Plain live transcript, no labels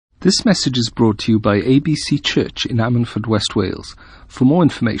This message is brought to you by ABC Church in Ammanford, West Wales. For more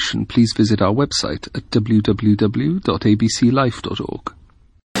information, please visit our website at www.abclife.org.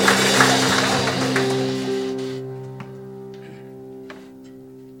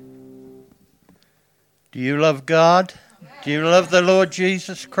 Do you love God? Do you love the Lord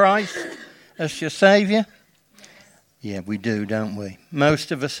Jesus Christ as your Saviour? Yeah, we do, don't we?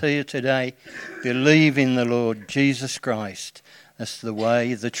 Most of us here today believe in the Lord Jesus Christ as the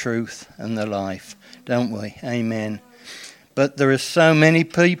way, the truth, and the life, don't we? Amen. But there are so many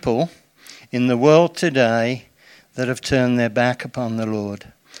people in the world today that have turned their back upon the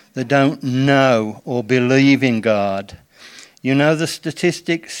Lord. They don't know or believe in God. You know, the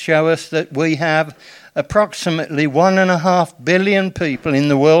statistics show us that we have approximately 1.5 billion people in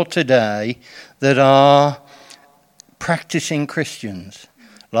the world today that are practicing Christians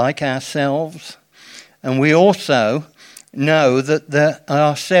like ourselves. And we also know that there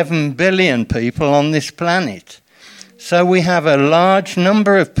are 7 billion people on this planet. So we have a large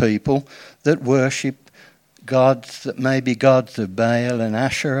number of people that worship gods that may be gods of Baal and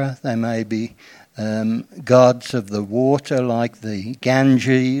Asherah. They may be gods of the water like the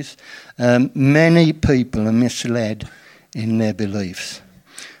Ganges. Many people are misled in their beliefs.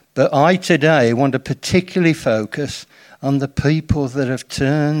 But I today want to particularly focus on the people that have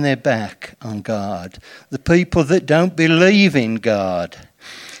turned their back on God, the people that don't believe in God.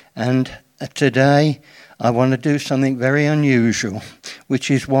 And today I want to do something very unusual,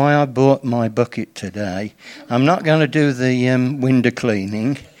 which is why I bought my bucket today. I'm not going to do the window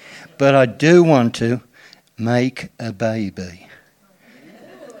cleaning, but I do want to make a baby.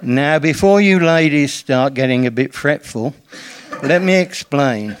 Now, before you ladies start getting a bit fretful, let me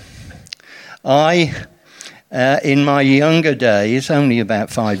explain. In my younger days, only about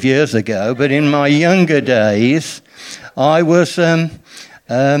 5 years ago, but in my younger days, I was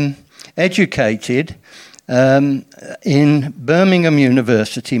educated in Birmingham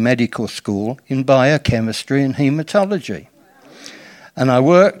University Medical School in biochemistry and haematology. And I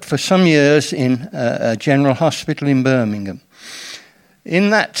worked for some years in a general hospital in Birmingham. In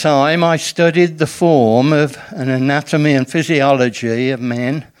that time, I studied the form of an anatomy and physiology of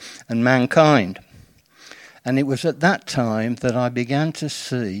men and mankind. And it was at that time that I began to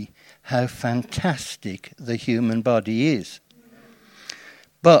see how fantastic the human body is.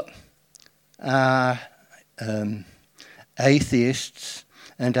 But our atheists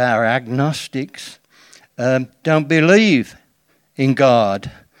and our agnostics don't believe in God.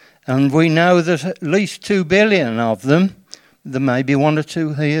 And we know there's at least 2 billion of them. There may be 1 or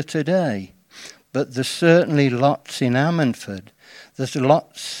 2 here today. But there's certainly lots in Ammanford. There's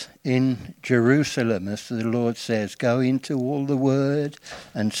lots in Jerusalem, as the Lord says, go into all the word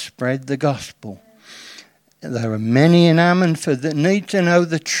and spread the gospel. There are many in Ammanford that need to know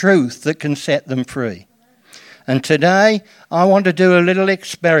the truth that can set them free. And today I want to do a little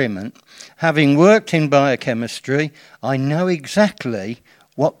experiment. Having worked in biochemistry, I know exactly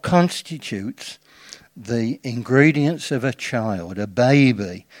what constitutes the ingredients of a child, a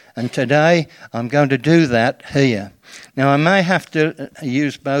baby. And today I'm going to do that here. Now I may have to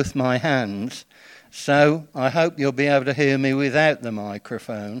use both my hands, so I hope you'll be able to hear me without the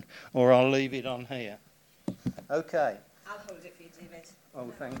microphone, or I'll leave it on here. Okay. I'll hold it for you, David.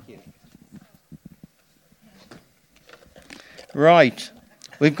 Oh, thank you. Right.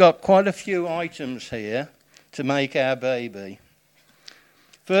 We've got quite a few items here to make our baby.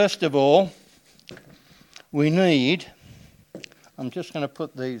 First of all, we need, I'm just going to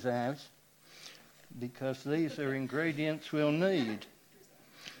put these out because these are ingredients we'll need.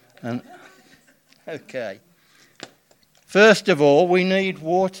 And okay. First of all, we need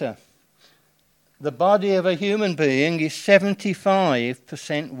water. The body of a human being is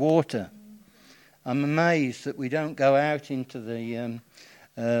 75% water. I'm amazed that we don't go out into the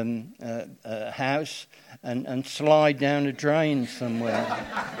house and slide down a drain somewhere.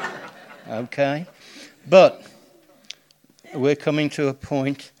 Okay? But we're coming to a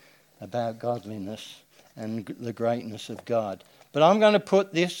point about godliness and the greatness of God. But I'm going to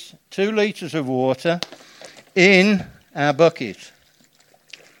put this 2 litres of water in our bucket.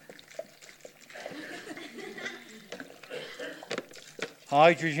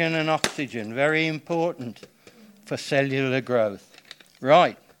 Hydrogen and oxygen, very important for cellular growth.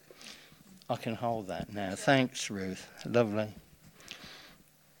 Right, I can hold that now. Thanks, Ruth. Lovely.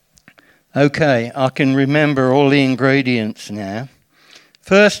 Okay, I can remember all the ingredients now.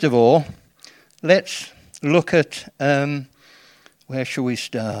 First of all, let's look at, where shall we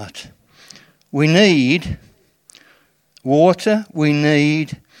start? We need water, we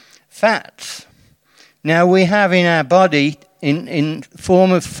need fats. Now we have in our body in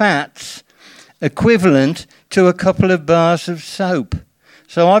form of fats equivalent to a couple of bars of soap.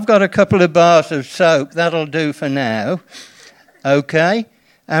 So I've got a couple of bars of soap. That'll do for now. Okay?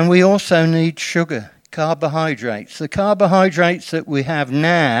 And we also need sugar, carbohydrates. The carbohydrates that we have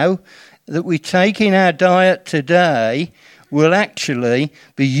now, that we take in our diet today, will actually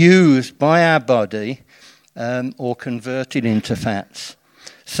be used by our body or converted into fats.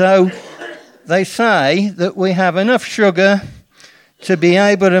 So they say that we have enough sugar to be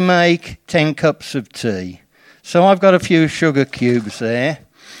able to make 10 cups of tea. So I've got a few sugar cubes there,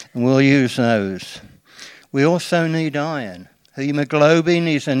 and we'll use those. We also need iron. Hemoglobin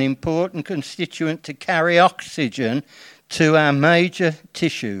is an important constituent to carry oxygen to our major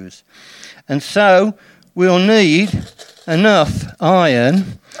tissues. And so we'll need enough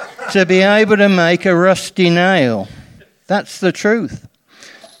iron to be able to make a rusty nail. That's the truth.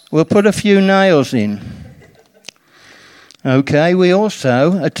 We'll put a few nails in. Okay, we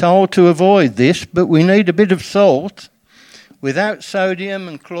also are told to avoid this, but we need a bit of salt. Without sodium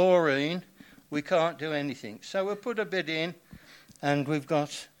and chlorine, we can't do anything. So we'll put a bit in, and we've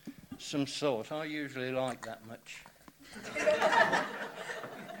got some salt. I usually like that much.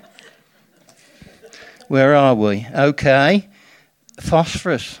 Where are we? Okay,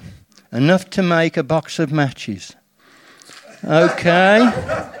 phosphorus. Enough to make a box of matches. Okay.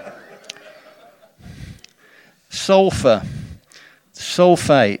 Sulfur,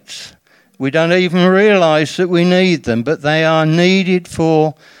 sulfates. We don't even realise that we need them, but they are needed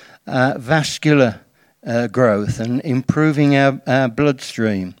for vascular growth and improving our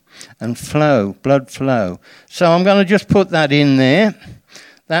bloodstream and blood flow. So I'm going to just put that in there.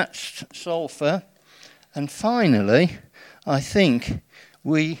 That's sulfur. And finally, I think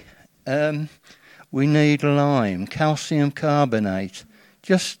we need lime, calcium carbonate.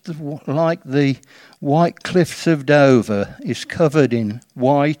 Just like the White Cliffs of Dover is covered in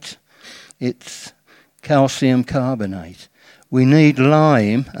white, it's calcium carbonate. We need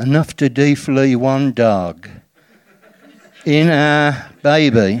lime, enough to deflea one dog in our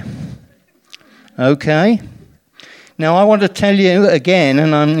baby. Okay? Now I want to tell you again,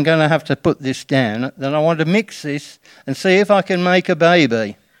 and I'm going to have to put this down, that I want to mix this and see if I can make a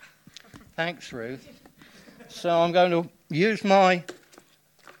baby. Thanks, Ruth. So I'm going to use my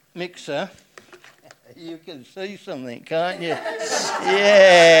mixer. You can see something, can't you?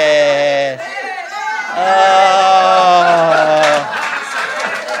 Yeah.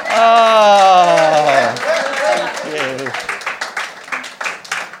 Thank you.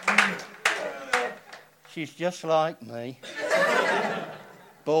 She's just like me.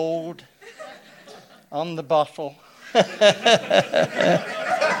 Bald, on the bottle.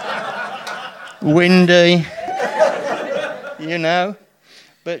 Windy, you know.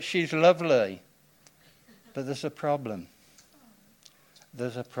 But she's lovely. But there's a problem.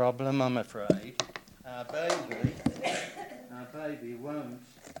 There's a problem, I'm afraid. Our baby won't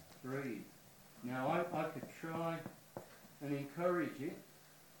breathe. Now, I could try and encourage it,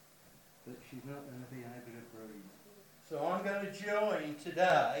 but she's not going to be able to breathe. So I'm going to join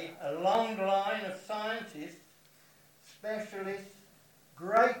today a long line of scientists, specialists,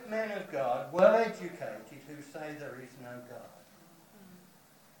 great men of God, well educated, who say there is no God.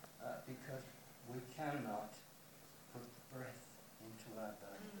 Because we cannot put breath into our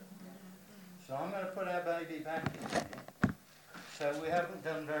baby. So I'm going to put our baby back in here. So we haven't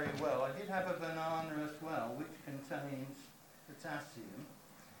done very well. I did have a banana as well, which contains potassium,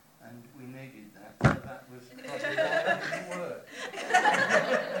 and we needed that, so that was probably that didn't work.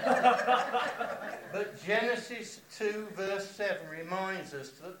 But Genesis 2 verse 7 reminds us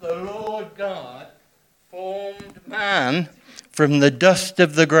that the Lord God formed man from the dust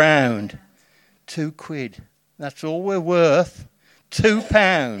of the ground. £2. That's all we're worth.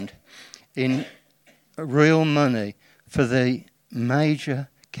 £2 in real money for the major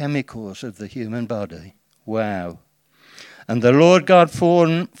chemicals of the human body. Wow. And the Lord God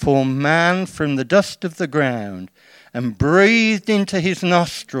formed man from the dust of the ground and breathed into his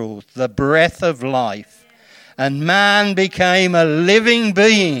nostrils the breath of life. And man became a living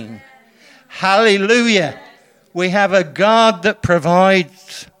being. Hallelujah. We have a God that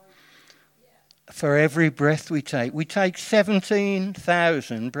provides for every breath we take. We take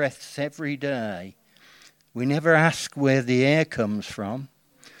 17,000 breaths every day. We never ask where the air comes from,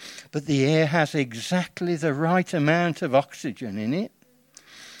 but the air has exactly the right amount of oxygen in it.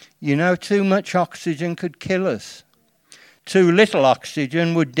 You know, too much oxygen could kill us. Too little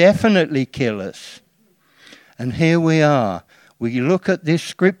oxygen would definitely kill us. And here we are. We look at this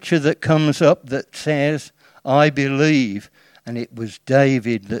scripture that comes up that says, I believe. And it was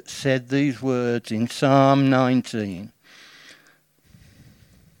David that said these words in Psalm 19.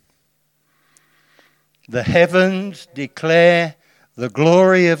 The heavens declare the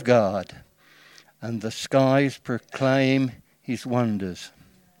glory of God, and the skies proclaim his wonders.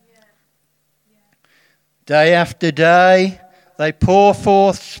 Day after day, they pour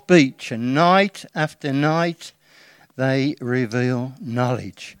forth speech, and night after night, they reveal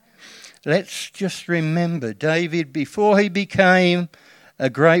knowledge. Let's just remember David, before he became a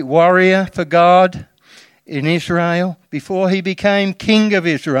great warrior for God in Israel, before he became king of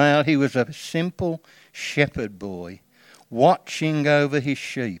Israel, he was a simple shepherd boy watching over his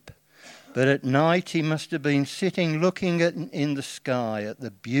sheep. But at night he must have been sitting looking in the sky at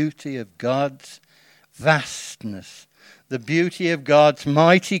the beauty of God's vastness, the beauty of God's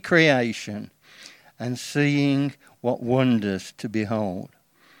mighty creation, and seeing what wonders to behold.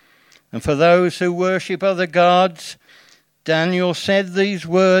 And for those who worship other gods, Daniel said these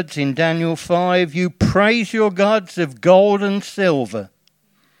words in Daniel 5, "You praise your gods of gold and silver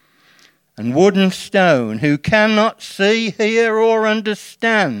and wood and stone, who cannot see, hear, or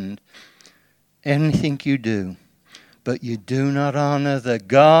understand anything you do. But you do not honour the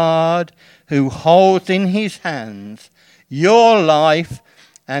God who holds in his hands your life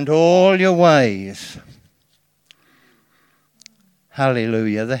and all your ways."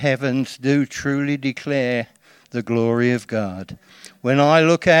 Hallelujah. The heavens do truly declare the glory of God. When I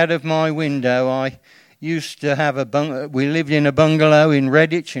look out of my window, I used to have we lived in a bungalow in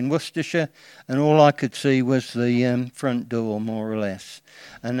Redditch in Worcestershire, and all I could see was the front door, more or less.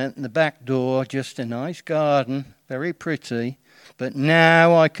 And at the back door, just a nice garden, very pretty. But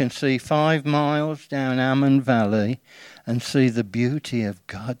now I can see 5 miles down Ammon Valley and see the beauty of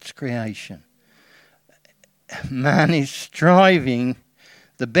God's creation. Man is striving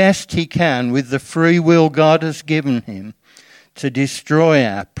the best he can with the free will God has given him to destroy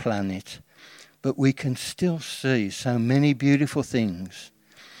our planet. But we can still see so many beautiful things.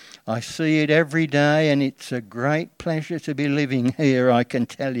 I see it every day, and it's a great pleasure to be living here, I can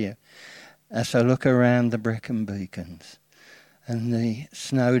tell you, as I look around the Brecon Beacons and the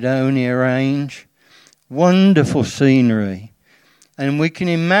Snowdonia Range. Wonderful scenery. And we can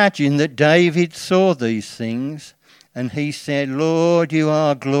imagine that David saw these things, and he said, "Lord, you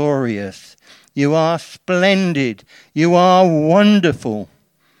are glorious. You are splendid. You are wonderful."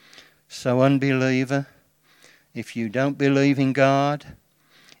 So, unbeliever, if you don't believe in God,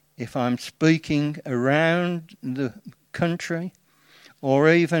 if I'm speaking around the country or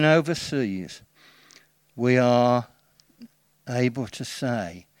even overseas, we are able to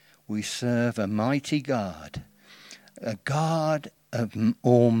say we serve a mighty God, a God of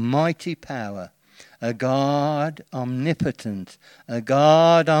almighty power, a God omnipotent, a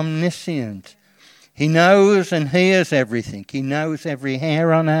God omniscient. He knows and hears everything. He knows every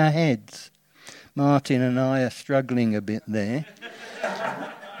hair on our heads. Martin and I are struggling a bit there.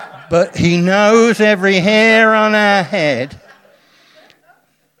 But he knows every hair on our head.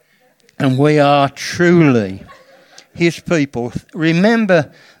 And we are truly his people.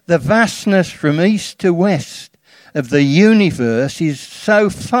 Remember, the vastness from east to west of the universe is so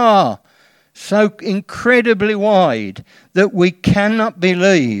far, so incredibly wide, that we cannot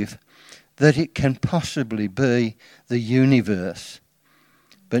believe that it can possibly be the universe.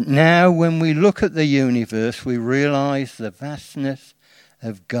 But now when we look at the universe, we realise the vastness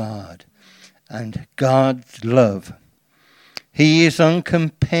of God and God's love. He is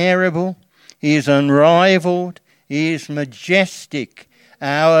uncomparable, he is unrivaled, he is majestic.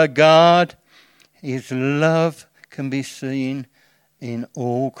 Our God, his love can be seen in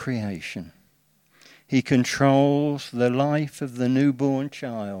all creation. He controls the life of the newborn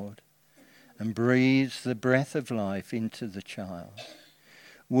child and breathes the breath of life into the child.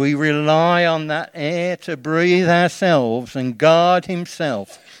 We rely on that air to breathe ourselves, and God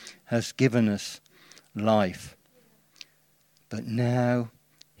himself has given us life. But now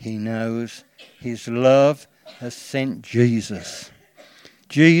he knows his love has sent Jesus.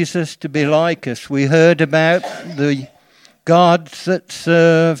 Jesus to be like us. We heard about the gods that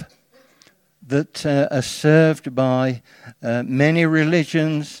are served by many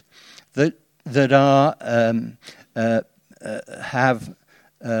religions that have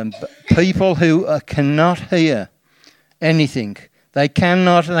people who cannot hear anything. They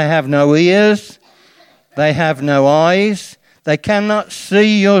have no ears, they have no eyes, they cannot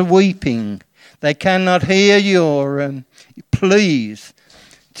see your weeping, they cannot hear your pleas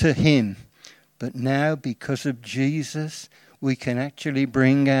to him. But now, because of Jesus, we can actually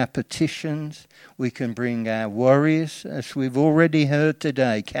bring our petitions, we can bring our worries, as we've already heard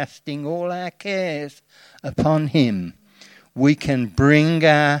today, casting all our cares upon him. We can bring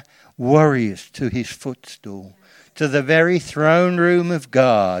our worries to his footstool, to the very throne room of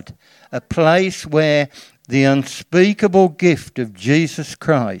God, a place where the unspeakable gift of Jesus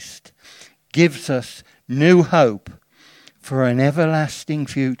Christ gives us new hope for an everlasting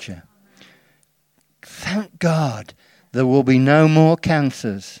future. Thank God there will be no more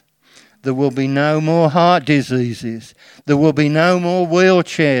cancers. There will be no more heart diseases. There will be no more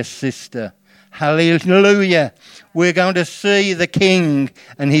wheelchairs, sister. Hallelujah. We're going to see the King,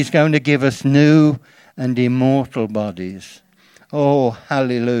 and he's going to give us new and immortal bodies. Oh,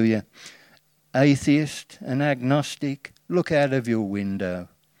 hallelujah. Atheist and agnostic, look out of your window.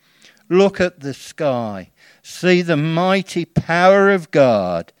 Look at the sky. See the mighty power of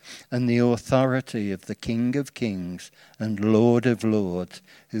God and the authority of the King of Kings and Lord of Lords,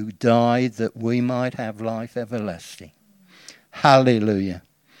 who died that we might have life everlasting. Hallelujah.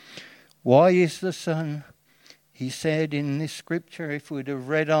 Why is the sun? He said in this scripture, if we'd have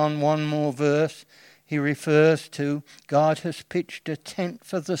read on one more verse, he refers to God has pitched a tent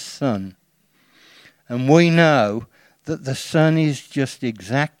for the sun. And we know that the sun is just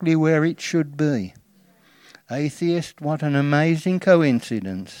exactly where it should be. Atheist, what an amazing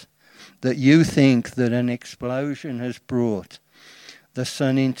coincidence that you think that an explosion has brought the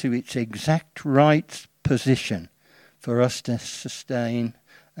sun into its exact right position for us to sustain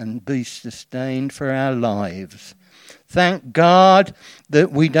and be sustained for our lives. Thank God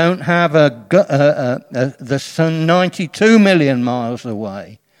that we don't have the sun 92 million miles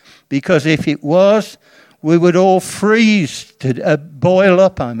away, because if it was, we would all freeze, boil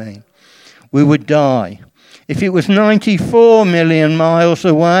up, we would die. If it was 94 million miles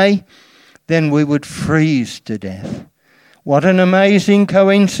away, then we would freeze to death. What an amazing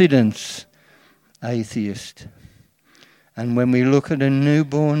coincidence, atheist. And when we look at a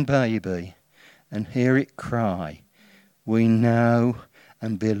newborn baby and hear it cry, we know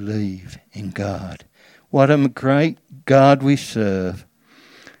and believe in God. What a great God we serve.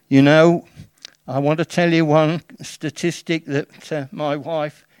 You know, I want to tell you one statistic that my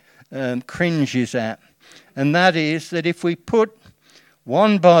wife cringes at, and that is that if we put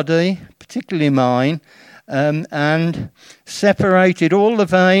one body, particularly mine, and separated all the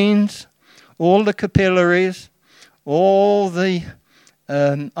veins, all the capillaries, all the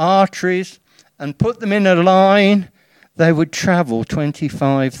arteries, and put them in a line, they would travel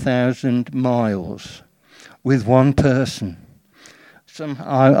 25,000 miles with one person.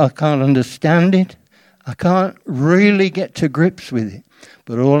 I can't understand it. I can't really get to grips with it.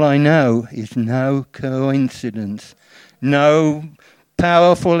 But all I know is no coincidence, no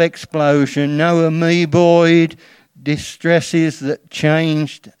powerful explosion, no amoeboid distresses that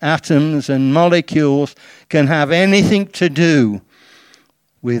changed atoms and molecules can have anything to do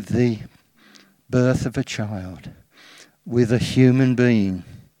with the birth of a child, with a human being.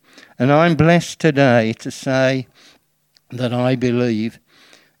 And I'm blessed today to say that I believe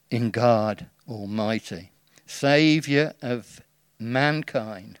in God Almighty, Saviour of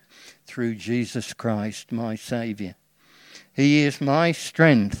mankind, through Jesus Christ, my Saviour. He is my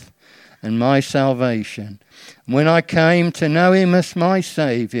strength and my salvation. When I came to know him as my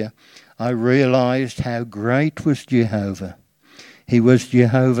Saviour, I realised how great was Jehovah. He was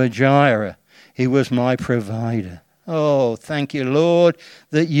Jehovah Jireh. He was my provider. Oh, thank you, Lord,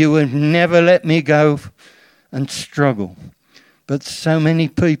 that you would never let me go and struggle. But so many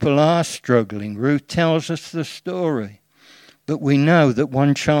people are struggling. Ruth tells us the story. But we know that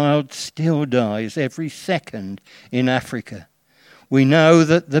one child still dies every second in Africa. We know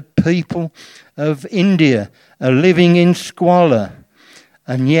that the people of India are living in squalor,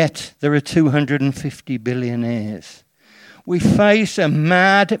 and yet there are 250 billionaires. We face a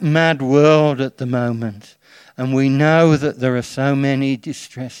mad, mad world at the moment, and we know that there are so many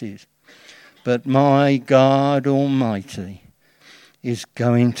distresses. But my God Almighty is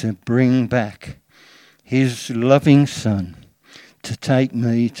going to bring back his loving Son to take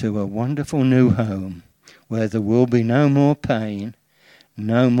me to a wonderful new home where there will be no more pain,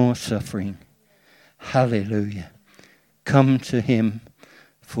 no more suffering. Hallelujah. Come to him,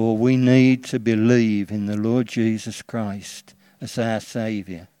 for we need to believe in the Lord Jesus Christ as our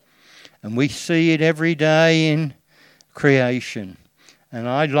Saviour. And we see it every day in creation. And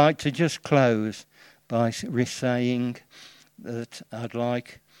I'd like to just close by saying that I'd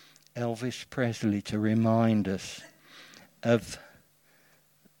like Elvis Presley to remind us of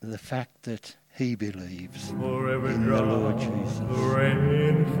the fact that he believes in the Lord Jesus.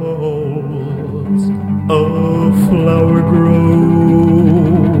 Rain falls, a flower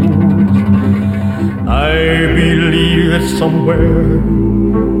grows. I believe that somewhere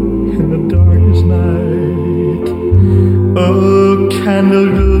in the darkest night, a candle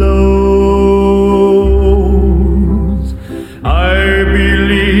glows.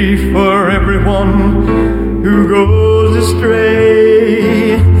 who goes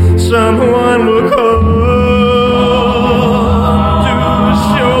astray, someone will come to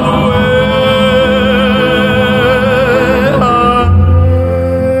show the way.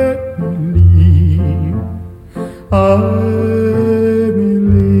 I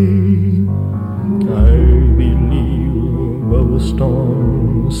believe of the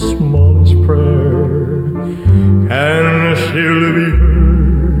storm's smallest prayer can still be heard.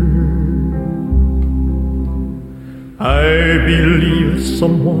 I believe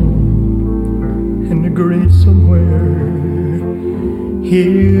someone in the great somewhere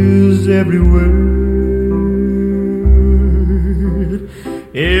hears every word.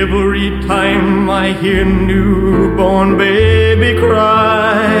 Every time I hear newborn baby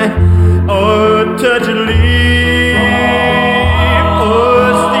cry, or touch a leaf,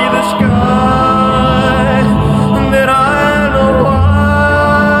 or see the sky, then I know why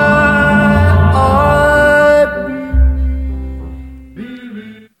I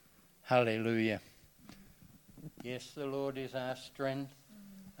believe. Hallelujah. Yes, the Lord is our strength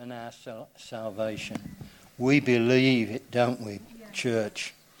and our salvation. We believe it, don't we,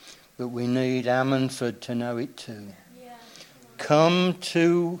 church? But we need Ammanford to know it too. Come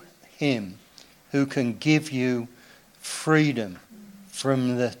to Him who can give you freedom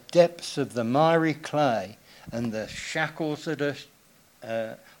from the depths of the miry clay and the shackles that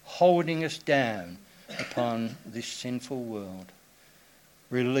are holding us down upon this sinful world.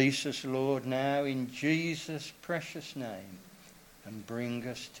 Release us, Lord, now in Jesus' precious name, and bring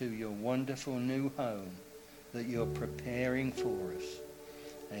us to your wonderful new home that you're preparing for us.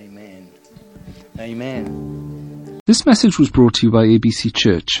 Amen. Amen. This message was brought to you by ABC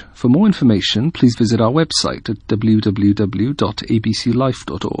Church. For more information, please visit our website at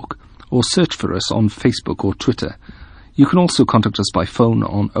www.abclife.org or search for us on Facebook or Twitter. You can also contact us by phone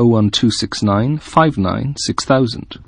on 01269 59 6000.